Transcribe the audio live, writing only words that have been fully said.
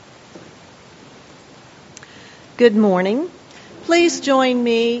Good morning. Please join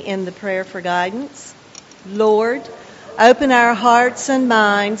me in the prayer for guidance. Lord, open our hearts and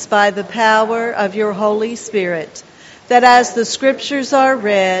minds by the power of your Holy Spirit, that as the Scriptures are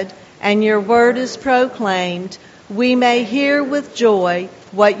read and your word is proclaimed, we may hear with joy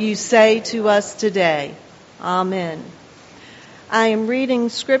what you say to us today. Amen. I am reading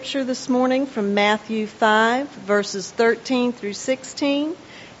Scripture this morning from Matthew 5, verses 13 through 16.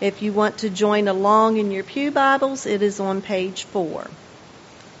 If you want to join along in your pew Bibles, it is on page 4.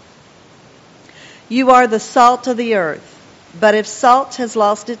 You are the salt of the earth, but if salt has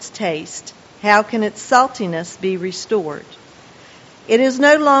lost its taste, how can its saltiness be restored? It is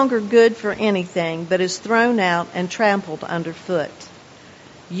no longer good for anything, but is thrown out and trampled underfoot.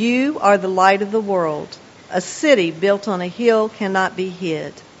 You are the light of the world. A city built on a hill cannot be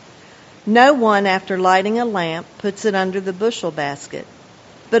hid. No one, after lighting a lamp, puts it under the bushel basket,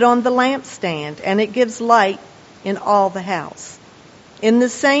 but on the lampstand, and it gives light in all the house. In the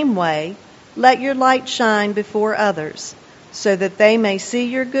same way, let your light shine before others, so that they may see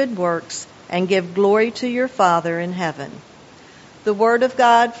your good works and give glory to your Father in heaven. The word of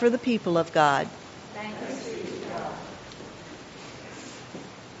God for the people of God. Thanks be to God.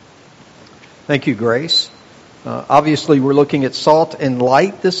 Thank you, Grace. Obviously, we're looking at salt and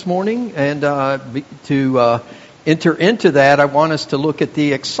light this morning, and to enter into that, I want us to look at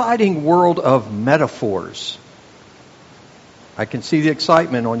the exciting world of metaphors. I can see the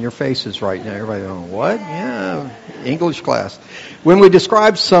excitement on your faces right now. Everybody going, what? Yeah, English class. When we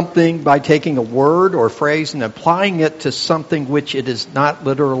describe something by taking a word or phrase and applying it to something which it is not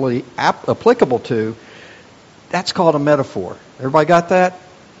literally applicable to, that's called a metaphor. Everybody got that?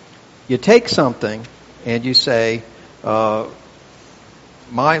 You take something and you say, my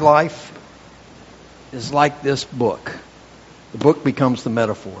life is like this book. The book becomes the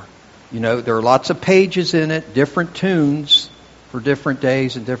metaphor. You know, there are lots of pages in it, different tunes for different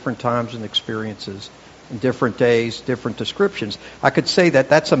days and different times and experiences, and different days, different descriptions. I could say that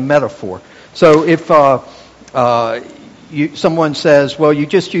that's a metaphor. So if someone says, well, you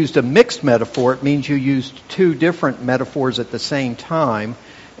just used a mixed metaphor, it means you used two different metaphors at the same time.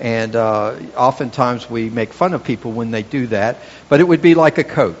 And oftentimes we make fun of people when they do that. But it would be like a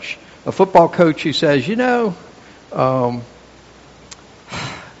coach. A football coach who says, before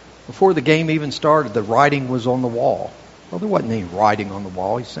the game even started, the writing was on the wall. Well, there wasn't any writing on the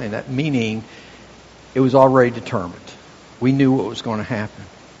wall. He's saying that, meaning it was already determined. We knew what was going to happen.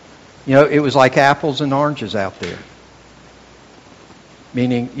 You know, it was like apples and oranges out there.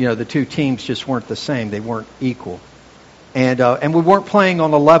 Meaning, the two teams just weren't the same. They weren't equal. And we weren't playing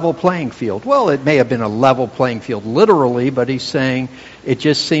on a level playing field. Well, it may have been a level playing field literally, but he's saying it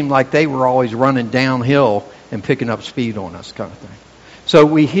just seemed like they were always running downhill and picking up speed on us, kind of thing. So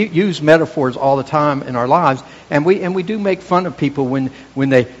we use metaphors all the time in our lives, and we do make fun of people when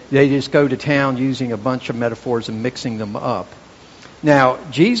they just go to town using a bunch of metaphors and mixing them up. Now,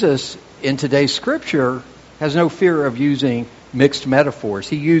 Jesus in today's scripture has no fear of using mixed metaphors.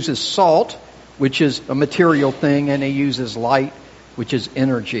 He uses salt, which is a material thing, and he uses light, which is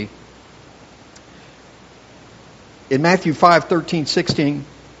energy. In Matthew 5, 13, 16,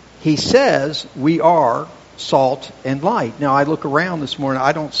 he says we are salt and light. Now, I look around this morning,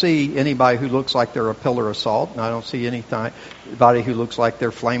 I don't see anybody who looks like they're a pillar of salt, and I don't see anybody who looks like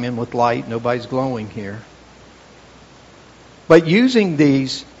they're flaming with light. Nobody's glowing here. But using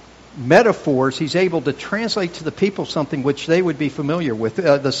these metaphors, he's able to translate to the people something which they would be familiar with.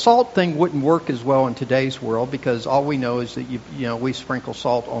 The salt thing wouldn't work as well in today's world because all we know is that we sprinkle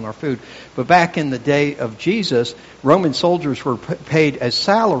salt on our food. But back in the day of Jesus, Roman soldiers were paid as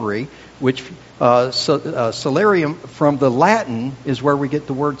salary, which salarium from the Latin is where we get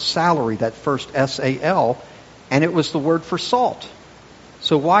the word salary, that first S-A-L, and it was the word for salt.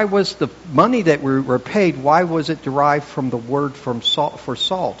 So why was the money that we were paid, why was it derived from the word for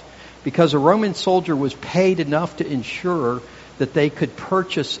salt? Because a Roman soldier was paid enough to ensure that they could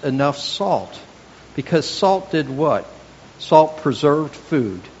purchase enough salt. Because salt did what? Salt preserved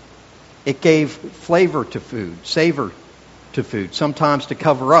food. It gave flavor to food, savor to food, sometimes to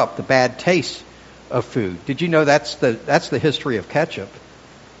cover up the bad taste of food. Did you know that's the history of ketchup?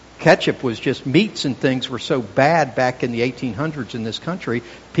 Ketchup was just meats and things were so bad back in the 1800s in this country,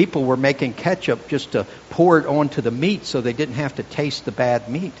 people were making ketchup just to pour it onto the meat so they didn't have to taste the bad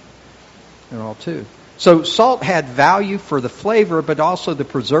meat. And all too. So salt had value for the flavor, but also the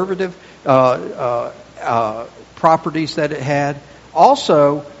preservative properties that it had.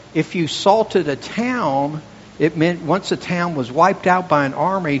 Also, if you salted a town, it meant once a town was wiped out by an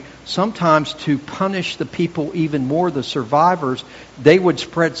army, sometimes to punish the people even more, the survivors, they would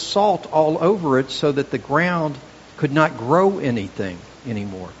spread salt all over it so that the ground could not grow anything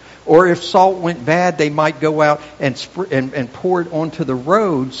anymore. Or if salt went bad, they might go out and pour it onto the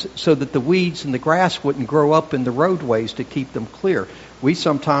roads so that the weeds and the grass wouldn't grow up in the roadways to keep them clear. We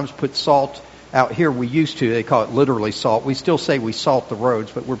sometimes put salt out here. We used to. They call it literally salt. We still say we salt the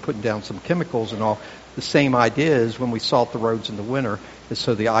roads, but we're putting down some chemicals and all. The same idea is when we salt the roads in the winter, is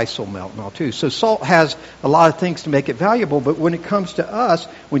so the ice will melt and all too. So salt has a lot of things to make it valuable, but when it comes to us,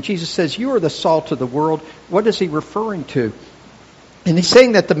 when Jesus says, you are the salt of the world, what is he referring to? And he's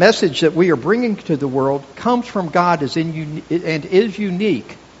saying that the message that we are bringing to the world comes from God and is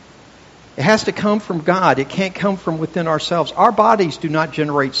unique. It has to come from God. It can't come from within ourselves. Our bodies do not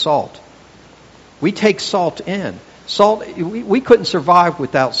generate salt. We take salt in. Salt, we couldn't survive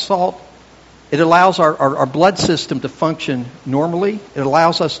without salt. It allows our blood system to function normally. It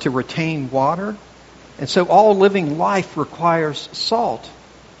allows us to retain water. And so all living life requires salt.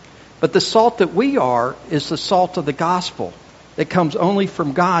 But the salt that we are is the salt of the gospel. That comes only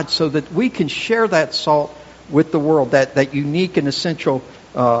from God so that we can share that salt with the world, that unique and essential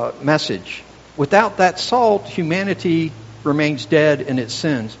message. Without that salt, humanity remains dead in its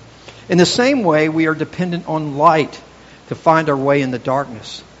sins. In the same way, we are dependent on light to find our way in the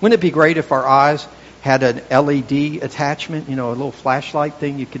darkness. Wouldn't it be great if our eyes had an LED attachment, a little flashlight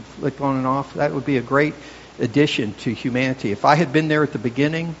thing you could flick on and off? That would be a great addition to humanity. If I had been there at the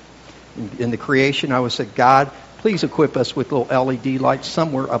beginning, in the creation, I would say, God, please equip us with little LED lights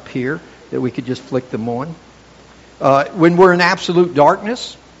somewhere up here that we could just flick them on. When we're in absolute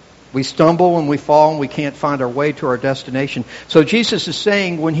darkness, we stumble and we fall and we can't find our way to our destination. So Jesus is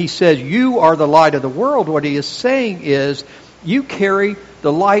saying when he says, you are the light of the world, what he is saying is, you carry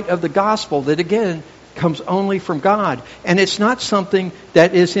the light of the gospel that, again, comes only from God. And it's not something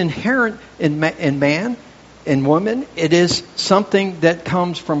that is inherent in man and woman. It is something that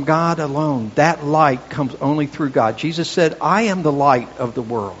comes from God alone. That light comes only through God. Jesus said, I am the light of the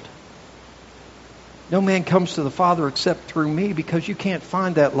world. No man comes to the Father except through me, because you can't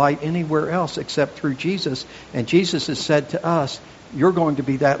find that light anywhere else except through Jesus. And Jesus has said to us, you're going to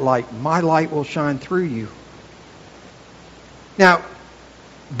be that light. My light will shine through you. Now,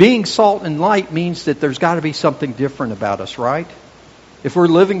 being salt and light means that there's got to be something different about us, right? If we're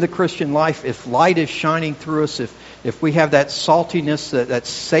living the Christian life, if light is shining through us, if we have that saltiness, that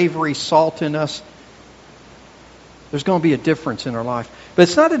savory salt in us, there's going to be a difference in our life. But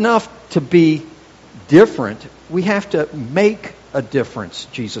it's not enough to be different. We have to make a difference,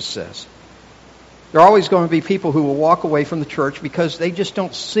 Jesus says. There are always going to be people who will walk away from the church because they just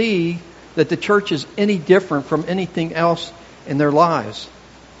don't see that the church is any different from anything else in their lives.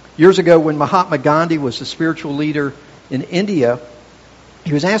 Years ago, when Mahatma Gandhi was the spiritual leader in India,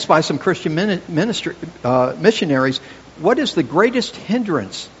 he was asked by some Christian missionaries, what is the greatest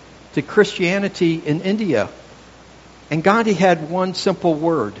hindrance to Christianity in India? And Gandhi had one simple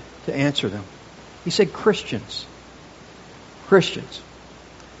word to answer them. He said, Christians. Christians.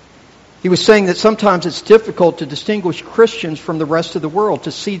 He was saying that sometimes it's difficult to distinguish Christians from the rest of the world,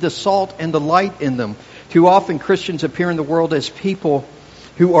 to see the salt and the light in them. Too often Christians appear in the world as people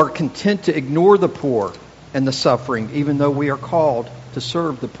who are content to ignore the poor and the suffering, even though we are called to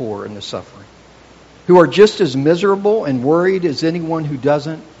serve the poor and the suffering. Who are just as miserable and worried as anyone who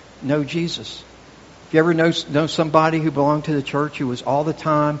doesn't know Jesus. If you ever know somebody who belonged to the church who was all the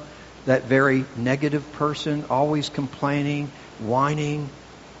time that very negative person, always complaining, whining,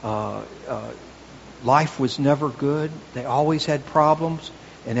 life was never good. They always had problems,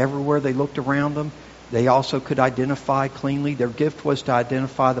 and everywhere they looked around them, they also could identify cleanly. Their gift was to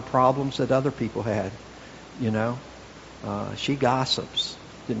identify the problems that other people had. She gossips.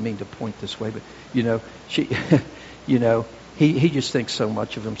 Didn't mean to point this way, but she, he just thinks so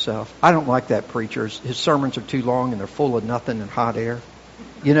much of himself. I don't like that preacher. His sermons are too long and they're full of nothing and hot air.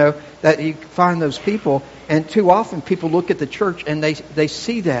 That you find those people, and too often people look at the church and they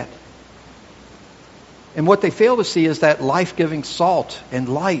see that. And what they fail to see is that life-giving salt and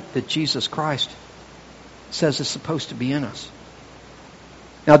light that Jesus Christ says is supposed to be in us.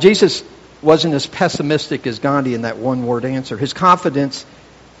 Now, Jesus wasn't as pessimistic as Gandhi in that one-word answer. His confidence,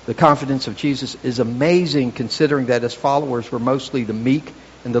 the confidence of Jesus, is amazing, considering that his followers were mostly the meek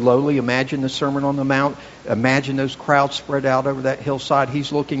and the lowly. Imagine the Sermon on the Mount. Imagine those crowds spread out over that hillside.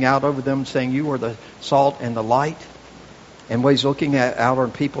 He's looking out over them saying, you are the salt and the light. And what he's looking out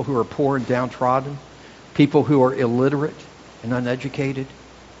on people who are poor and downtrodden, people who are illiterate and uneducated.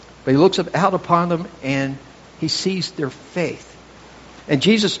 But he looks out upon them and he sees their faith. And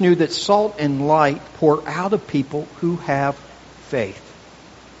Jesus knew that salt and light pour out of people who have faith.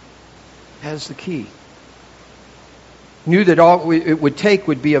 That is the key. Knew that all it would take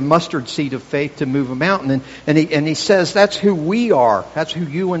would be a mustard seed of faith to move a mountain. And he says that's who we are. That's who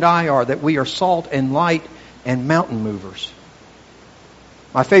you and I are, that we are salt and light and mountain movers.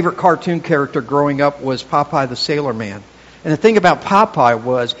 My favorite cartoon character growing up was Popeye the Sailor Man. And the thing about Popeye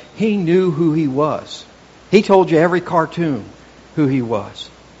was he knew who he was. He told you every cartoon who he was.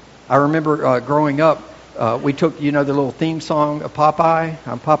 I remember growing up, we took, the little theme song of Popeye.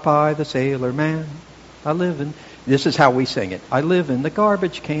 I'm Popeye the Sailor Man. I live in... This is how we sing it. I live in the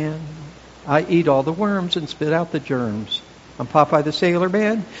garbage can. I eat all the worms and spit out the germs. I'm Popeye the Sailor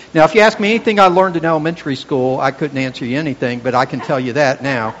Man. Now, if you ask me anything I learned in elementary school, I couldn't answer you anything, but I can tell you that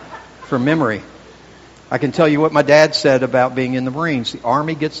now from memory. I can tell you what my dad said about being in the Marines. The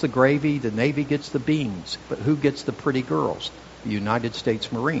Army gets the gravy, the Navy gets the beans, but who gets the pretty girls? The United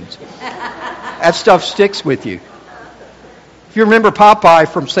States Marines. That stuff sticks with you. If you remember Popeye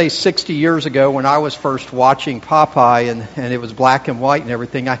from, say, 60 years ago when I was first watching Popeye and it was black and white and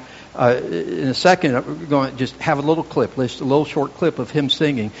everything, in a second I'm going to just have a little clip, just a little short clip of him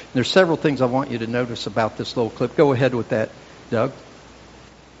singing. And there's several things I want you to notice about this little clip. Go ahead with that, Doug.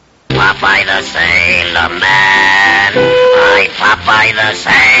 Popeye the Sailor Man, I'm Popeye the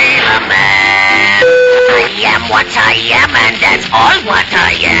Sailor Man. I am what I am and that's all what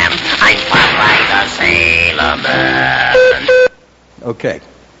I am. I'm Popeye the Sailor Man. Okay.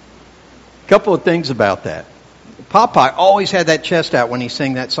 A couple of things about that. Popeye always had that chest out when he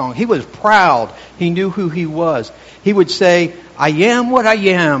sang that song. He was proud. He knew who he was. He would say, I am what I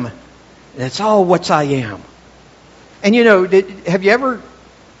am. That's all what I am. And have you ever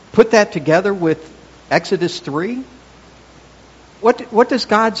put that together with Exodus 3? What does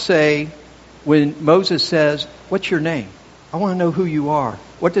God say when Moses says, what's your name? I want to know who you are.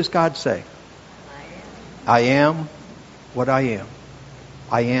 What does God say? I am what I am.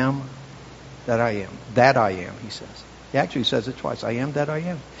 I am that I am. That I am, he says. He actually says it twice. I am that I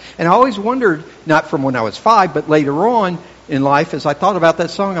am. And I always wondered, not from when I was 5, but later on in life, as I thought about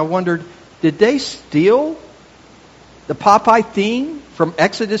that song, I wondered, did they steal the Popeye theme from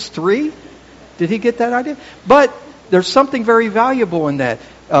Exodus 3? Did he get that idea? But there's something very valuable in that.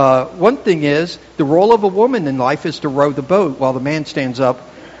 One thing is, the role of a woman in life is to row the boat while the man stands up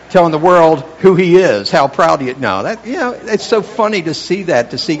telling the world who he is, how proud he is. No, it's so funny to see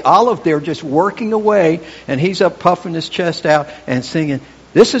that, to see Olive there just working away, and he's up puffing his chest out and singing,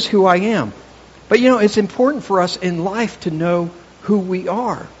 this is who I am. But it's important for us in life to know who we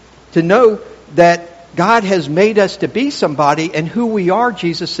are, to know that God has made us to be somebody, and who we are,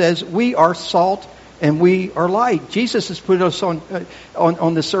 Jesus says, we are salt and we are light. Jesus has put us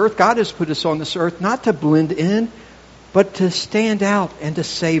on this earth, God has put us on this earth, not to blend in, but to stand out and to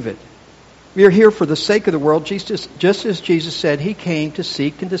save it. We are here for the sake of the world, just as Jesus said he came to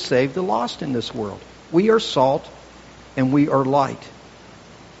seek and to save the lost in this world. We are salt and we are light,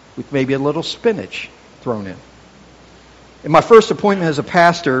 with maybe a little spinach thrown in. In my first appointment as a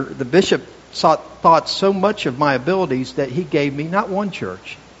pastor, the bishop thought so much of my abilities that he gave me not one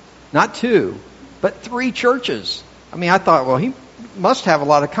church, not 2, but 3 churches. I thought, well, he must have a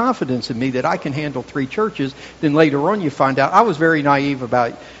lot of confidence in me that I can handle 3 churches. Then later on you find out I was very naive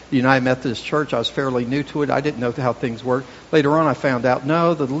about the United Methodist Church. I was fairly new to it. I didn't know how things worked. Later on I found out,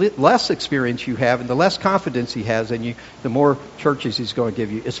 no, the less experience you have and the less confidence he has in you, the more churches he's going to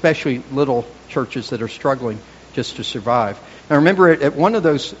give you, especially little churches that are struggling just to survive. I remember at one of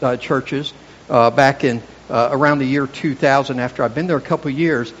those churches back in around the year 2000, after I'd been there a couple of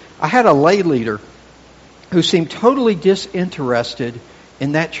years, I had a lay leader who seemed totally disinterested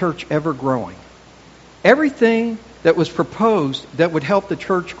in that church ever growing. Everything that was proposed that would help the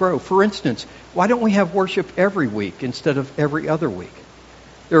church grow. For instance, why don't we have worship every week instead of every other week?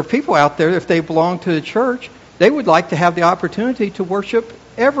 There are people out there, if they belong to the church, they would like to have the opportunity to worship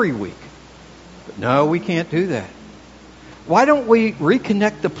every week. But no, we can't do that. Why don't we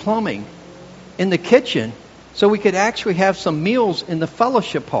reconnect the plumbing in the kitchen so we could actually have some meals in the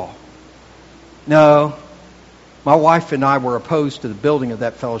fellowship hall? No. My wife and I were opposed to the building of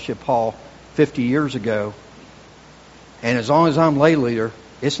that fellowship hall 50 years ago. And as long as I'm lay leader,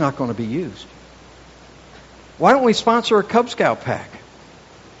 it's not going to be used. Why don't we sponsor a Cub Scout pack?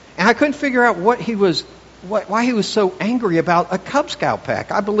 And I couldn't figure out why he was so angry about a Cub Scout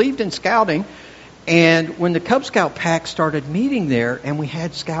pack. I believed in scouting. And when the Cub Scout pack started meeting there, and we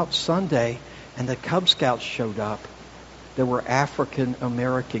had Scout Sunday, and the Cub Scouts showed up, there were African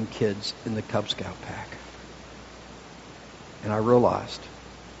American kids in the Cub Scout pack. And I realized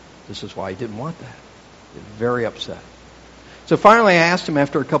this is why he didn't want that. He was very upset. So finally I asked him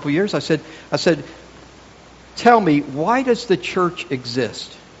after a couple of years, I said, tell me, why does the church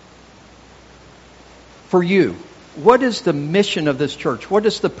exist? For you. what is the mission of this church? What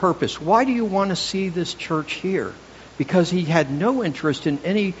is the purpose? Why do you want to see this church here? Because he had no interest in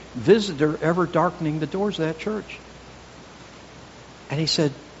any visitor ever darkening the doors of that church. And he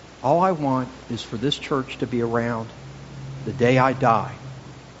said, all I want is for this church to be around the day I die,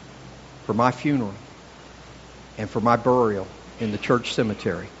 for my funeral, and for my burial in the church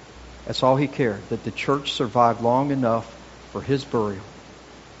cemetery. That's all he cared, that the church survived long enough for his burial.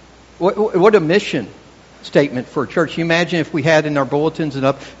 What a mission statement for a church. You imagine if we had in our bulletins and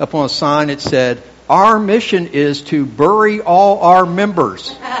up on a sign it said, our mission is to bury all our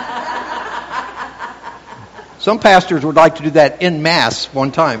members. Some pastors would like to do that en masse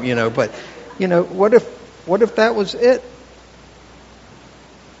one time, but what if that was it?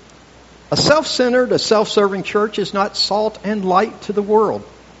 A self-centered, a self-serving church is not salt and light to the world.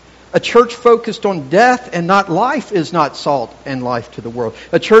 A church focused on death and not life is not salt and life to the world.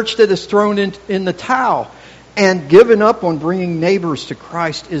 A church that is thrown in the towel and given up on bringing neighbors to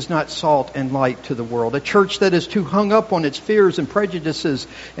Christ is not salt and light to the world. A church that is too hung up on its fears and prejudices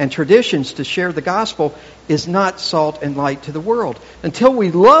and traditions to share the gospel is not salt and light to the world. Until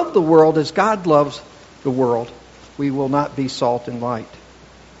we love the world as God loves the world, we will not be salt and light.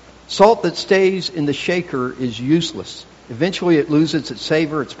 Salt that stays in the shaker is useless. Eventually it loses its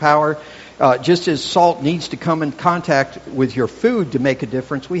savor, its power. Just as salt needs to come in contact with your food to make a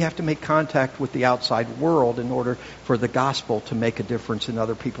difference, we have to make contact with the outside world in order for the gospel to make a difference in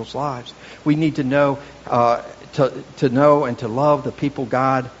other people's lives. We need to know, to know and to love the people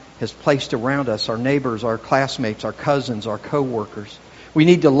God has placed around us, our neighbors, our classmates, our cousins, our co-workers. We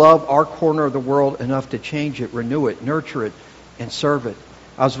need to love our corner of the world enough to change it, renew it, nurture it, and serve it.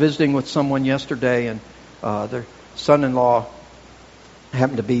 I was visiting with someone yesterday, and their son-in-law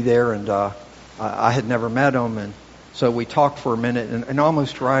happened to be there, and I had never met him, and so we talked for a minute, and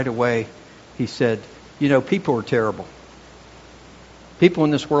almost right away he said, people are terrible. People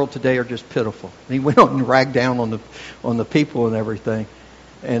in this world today are just pitiful. And he went on and ragged down on the people and everything.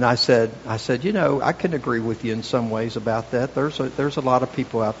 And I said, I can agree with you in some ways about that. There's a lot of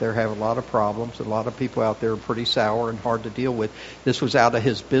people out there have a lot of problems. A lot of people out there are pretty sour and hard to deal with. This was out of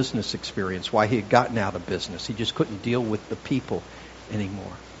his business experience, why he had gotten out of business. He just couldn't deal with the people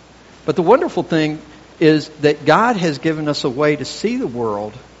anymore. But the wonderful thing is that God has given us a way to see the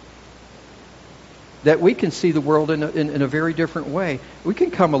world, that we can see the world in a very different way. We can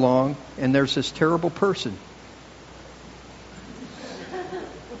come along and there's this terrible person.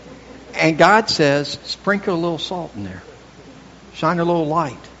 And God says, sprinkle a little salt in there. Shine a little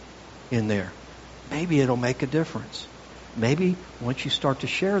light in there. Maybe it'll make a difference. Maybe once you start to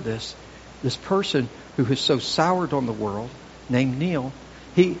share this person who is so soured on the world, named Neil,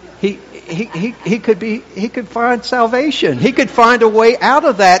 he could find salvation. He could find a way out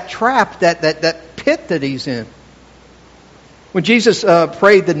of that trap, that pit that he's in. When Jesus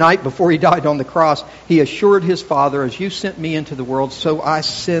prayed the night before he died on the cross, he assured his Father, as you sent me into the world, so I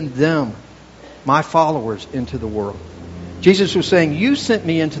send them, my followers, into the world. Jesus was saying, you sent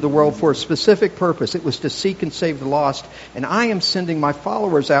me into the world for a specific purpose. It was to seek and save the lost. And I am sending my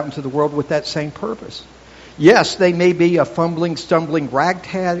followers out into the world with that same purpose. Yes, they may be a fumbling, stumbling,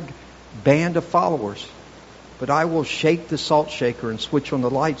 ragtag band of followers. But I will shake the salt shaker and switch on the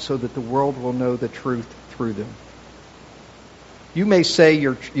light so that the world will know the truth through them. You may say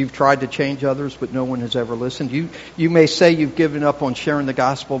you've tried to change others, but no one has ever listened. You may say you've given up on sharing the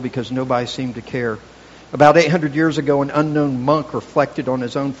gospel because nobody seemed to care. About 800 years ago, an unknown monk reflected on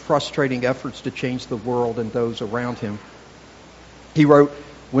his own frustrating efforts to change the world and those around him. He wrote,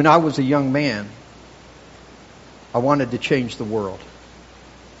 when I was a young man, I wanted to change the world.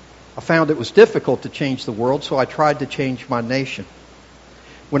 I found it was difficult to change the world, so I tried to change my nation.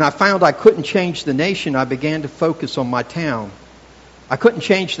 When I found I couldn't change the nation, I began to focus on my town. I couldn't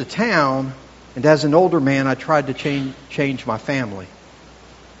change the town, and as an older man, I tried to change my family.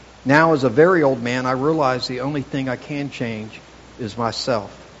 Now, as a very old man, I realize the only thing I can change is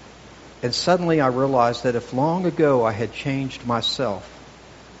myself. And suddenly I realized that if long ago I had changed myself,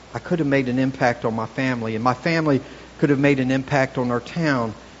 I could have made an impact on my family, and my family could have made an impact on our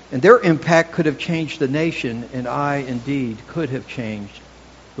town, and their impact could have changed the nation, and I indeed could have changed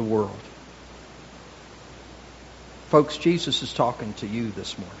the world. Folks, Jesus is talking to you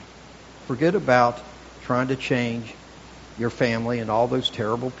this morning. Forget about trying to change your family and all those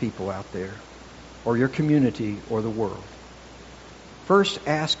terrible people out there, or your community, or the world. First,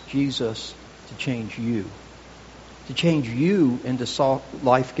 ask Jesus to change you into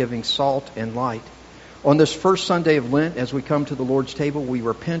life-giving salt and light. On this first Sunday of Lent, as we come to the Lord's table, we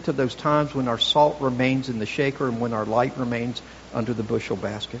repent of those times when our salt remains in the shaker and when our light remains under the bushel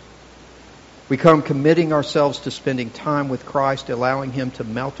basket. We come committing ourselves to spending time with Christ, allowing Him to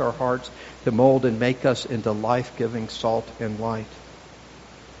melt our hearts, to mold and make us into life-giving salt and light.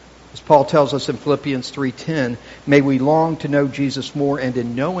 As Paul tells us in Philippians 3:10, may we long to know Jesus more, and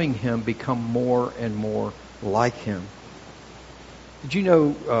in knowing Him become more and more like Him. Did you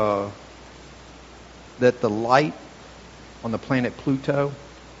know that the light on the planet Pluto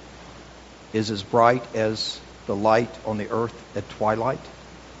is as bright as the light on the earth at twilight?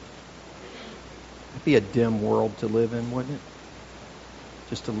 It'd be a dim world to live in, wouldn't it?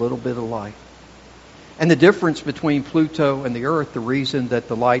 Just a little bit of light. And the difference between Pluto and the earth, the reason that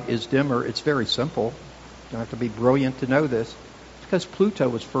the light is dimmer, it's very simple. You don't have to be brilliant to know this. It's because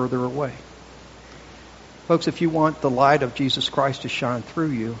Pluto is further away. Folks, if you want the light of Jesus Christ to shine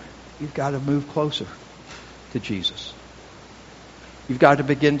through you, you've got to move closer to Jesus. You've got to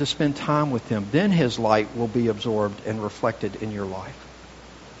begin to spend time with Him. Then His light will be absorbed and reflected in your life.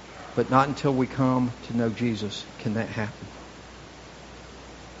 But not until we come to know Jesus can that happen.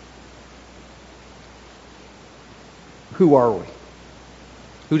 Who are we?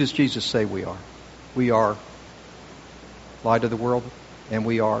 Who does Jesus say we are? We are light of the world, and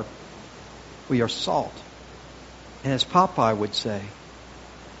we are salt. And as Popeye would say,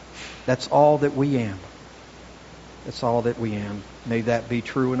 that's all that we am. That's all that we am. May that be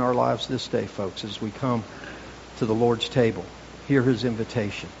true in our lives this day, folks, as we come to the Lord's table. Hear His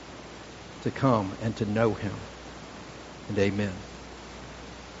invitation to come and to know Him. And amen.